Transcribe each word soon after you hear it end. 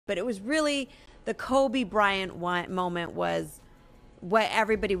but it was really the Kobe Bryant moment was what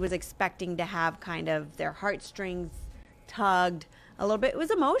everybody was expecting to have, kind of their heartstrings tugged a little bit. It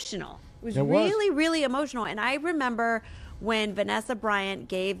was emotional. It was really, really emotional. And I remember when Vanessa Bryant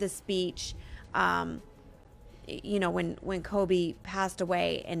gave the speech, you know, when Kobe passed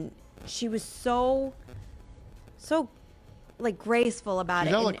away, and she was so like graceful about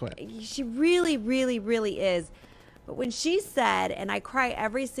She's it. eloquent. And she really, really, really is. But when she said, and I cry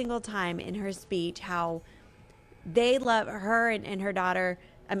every single time in her speech, how they love her and her daughter.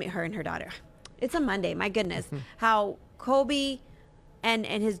 I mean, her and her daughter. It's a Monday, my goodness. How Kobe and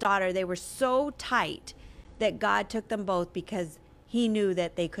his daughter, they were so tight that God took them both because he knew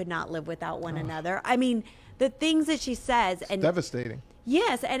that they could not live without one another. I mean, the things that she says. It's devastating.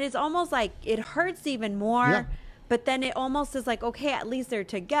 Yes, and it's almost like it hurts even more. Yeah. But then it almost is like, okay, at least they're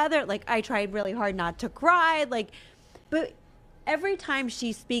together. Like, I tried really hard not to cry. Like, but every time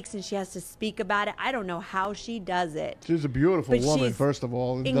she speaks and she has to speak about it, I don't know how she does it. She's a beautiful woman, first of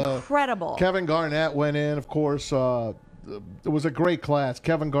all. Incredible. Kevin Garnett went in, of course. It was a great class.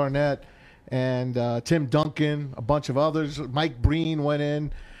 Kevin Garnett and Tim Duncan, a bunch of others. Mike Breen went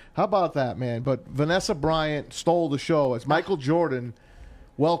in. How about that, man? But Vanessa Bryant stole the show as Michael Jordan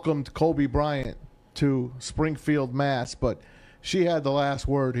welcomed Kobe Bryant to Springfield, Mass. But she had the last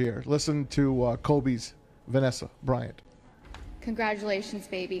word here. Listen to Kobe's Vanessa Bryant. Congratulations,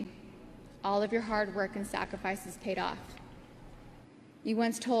 baby. All of your hard work and sacrifices paid off. You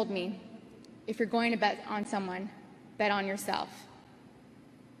once told me, if you're going to bet on someone, bet on yourself.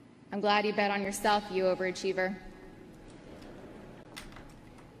 I'm glad you bet on yourself, you overachiever.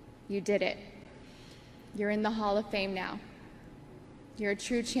 You did it. You're in the Hall of Fame now. You're a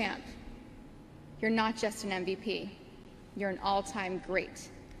true champ. You're not just an MVP. You're an all-time great.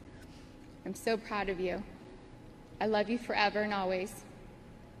 I'm so proud of you. I love you forever and always.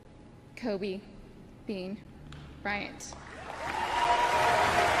 Kobe Bean Bryant.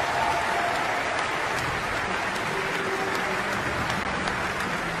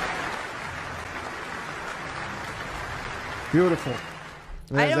 Beautiful.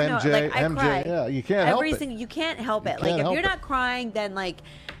 I don't know. MJ, Like, I MJ. cry. Yeah, you can't help it. You can't help it. You Like, can't if help you're it. not crying, then like,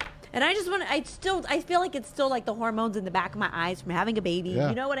 and I just want to, I feel like it's still like the hormones in the back of my eyes from having a baby. Yeah.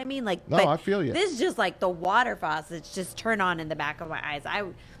 You know what I mean? Like, No, but I feel you. This is just like the water faucets just turn on in the back of my eyes.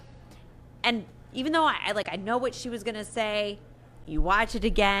 And even though I know what she was going to say, you watch it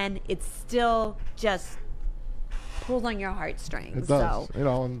again, it still just pulls on your heartstrings. It does. So. You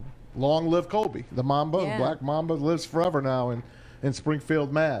know, and long live Kobe. The Mamba, Yeah. Black Mamba, lives forever now in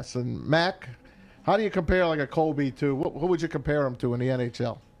Springfield, Mass. And Mac, how do you compare like a Kobe to, who would you compare him to in the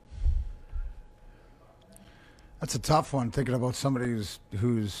NHL? That's a tough one, thinking about somebody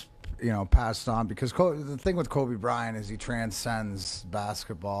who's passed on, because the thing with Kobe Bryant is he transcends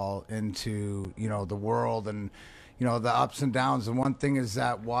basketball into the world and the ups and downs. And one thing is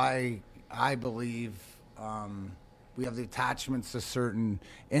that why I believe we have the attachments to certain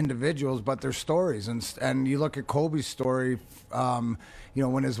individuals, but their stories. And you look at Kobe's story,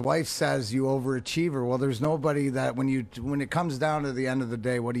 when his wife says you overachiever, well, there's nobody that when it comes down to the end of the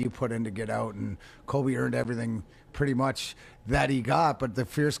day, what do you put in to get out? And Kobe earned everything pretty much that he got, but the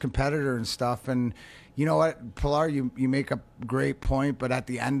fierce competitor and stuff. And you know what, Pilar, you make a great point, but at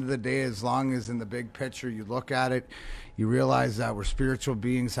the end of the day, as long as in the big picture you look at it, you realize that we're spiritual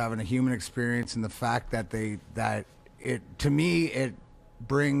beings having a human experience, and the fact that to me, it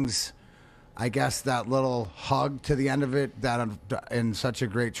brings, I guess, that little hug to the end of it, that in such a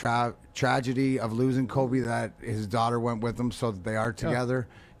great tragedy of losing Kobe, that his daughter went with him so that they are together.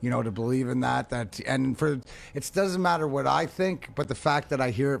 To believe in that and it doesn't matter what I think, but the fact that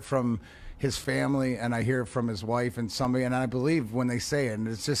I hear it from his family and I hear it from his wife and somebody, and I believe when they say it, and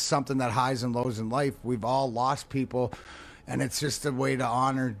it's just something that highs and lows in life. We've all lost people, and it's just a way to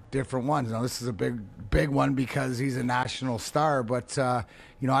honor different ones. Now, this is a big one because he's a national star, but I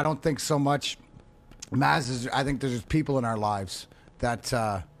don't think so much. I think there's just people in our lives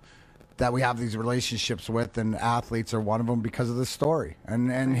that we have these relationships with, and athletes are one of them because of the story.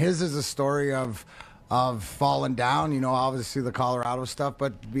 And his is a story of falling down, obviously the Colorado stuff,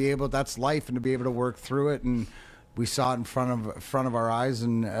 but that's life, and to be able to work through it. And we saw it in front of our eyes,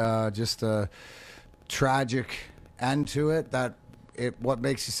 and just a tragic end to it. What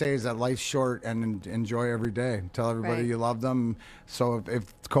makes you say is that life's short, and enjoy every day. Tell everybody you love them. So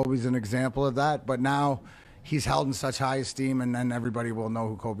if Kobe's an example of that, but now he's held in such high esteem, and then everybody will know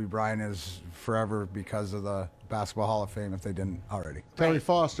who Kobe Bryant is forever because of the Basketball Hall of Fame if they didn't already. Terry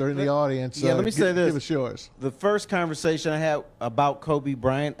Foster in the audience. Yeah, let me say this. Give us yours. The first conversation I had about Kobe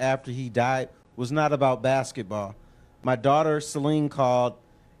Bryant after he died was not about basketball. My daughter, Celine, called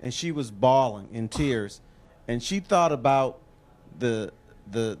and she was bawling in tears, and she thought about the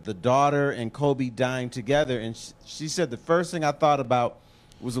daughter and Kobe dying together, and she said the first thing I thought about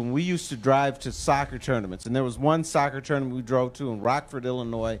was when we used to drive to soccer tournaments, and there was one soccer tournament we drove to in Rockford,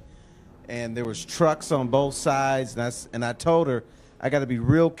 Illinois, and there was trucks on both sides, and I told her I got to be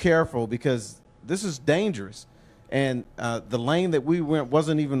real careful because this is dangerous, and the lane that we went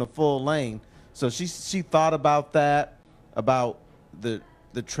wasn't even a full lane, so she thought about that, about the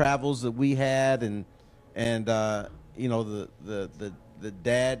travels that we had, and you know, the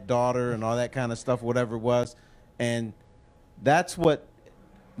dad, daughter, and all that kind of stuff, whatever it was, and that's what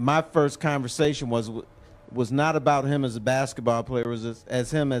my first conversation was not about him as a basketball player, it was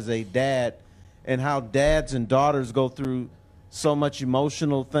as him as a dad, and how dads and daughters go through so much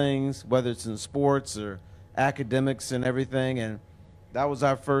emotional things, whether it's in sports or academics and everything, and that was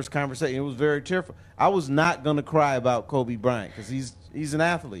our first conversation. It was very tearful. I was not going to cry about Kobe Bryant because he's an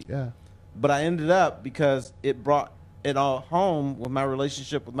athlete. Yeah. But I ended up because it brought it all home with my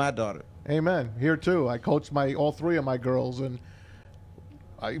relationship with my daughter. Amen. Here too. I coached all three of my girls, and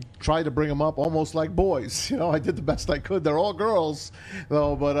I tried to bring them up almost like boys. You know, I did the best I could. They're all girls,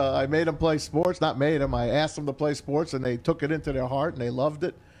 though, but I made them play sports. Not made them. I asked them to play sports, and they took it into their heart, and they loved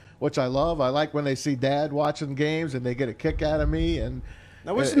it, which I love. I like when they see Dad watching games, and they get a kick out of me. And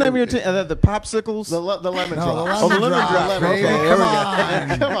now, what's the name of your team? The Popsicles? The lemon No, drops. the lemon drops, baby. Okay, Come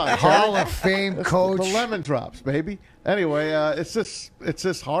on. Come on, Hall Terry. of Fame The coach. lemon drops, baby. Anyway, it's just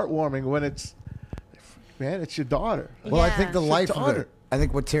heartwarming when it's your daughter. Well, I Yeah. think the It's life your of daughter. it. I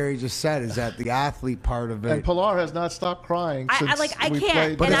think what Terry just said is that the athlete part of it. And Pilar has not stopped crying I since can't. we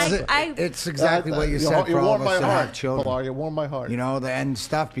played. But And it's exactly what you said You for all warm of us my that have heart, children. Pilar. You warm my heart. You know, the end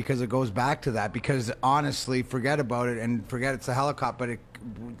stuff, because it goes back to that. Because honestly, forget about it and forget it's a helicopter,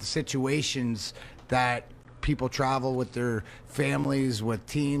 but situations that people travel with their families, with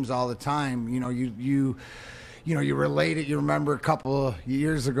teams all the time. You know, you relate it. You remember a couple of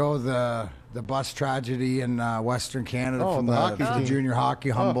years ago the bus tragedy in Western Canada Oh, from the the hockey team. junior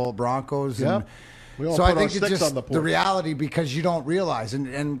hockey Humboldt Broncos. Yeah. And We all so put I our think it's sticks just on the the porch. reality, because you don't realize,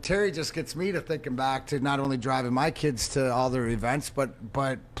 and Terry just gets me to thinking back to not only driving my kids to all their events, but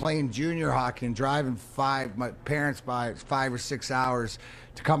playing junior hockey and driving my parents by 5 or 6 hours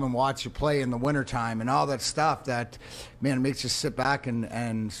to come and watch you play in the wintertime and all that stuff. That, man, it makes you sit back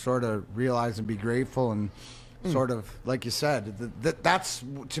and sort of realize and be grateful, and sort of, like you said, that's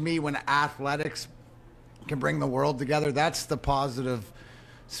to me when athletics can bring the world together. That's the positive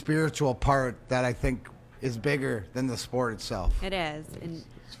spiritual part that I think is bigger than the sport itself. It is. And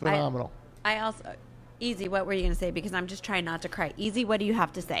It's phenomenal. I also, Easy, what were you going to say? Because I'm just trying not to cry. Easy, what do you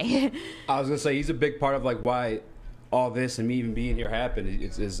have to say? I was gonna say he's a big part of like why all this and me even being here happened.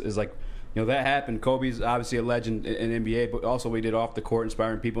 Is like, you know, that happened. Kobe's obviously a legend in NBA, but also what he did off the court,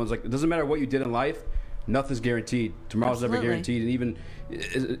 inspiring people. And it's like, it doesn't matter what you did in life, nothing's guaranteed. Tomorrow's never Absolutely. guaranteed. And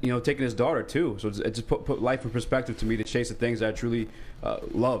even, you know, taking his daughter too. So it just put life in perspective to me, to chase the things that I truly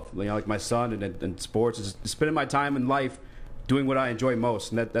love. You know, like my son and sports. Just spending my time in life doing what I enjoy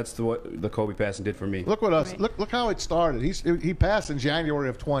most, and that's what the Kobe passing did for me. Look what us. Right. Look how it started. He passed in January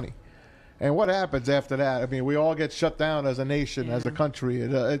of 20, and what happens after that? I mean, we all get shut down as a nation, as a country.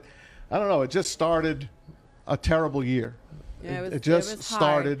 I don't know. It just started a terrible year. Yeah, it just was hard.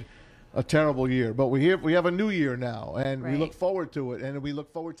 started a terrible year. But we have a new year now, and we Right. look forward to it, and we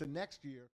look forward to next year.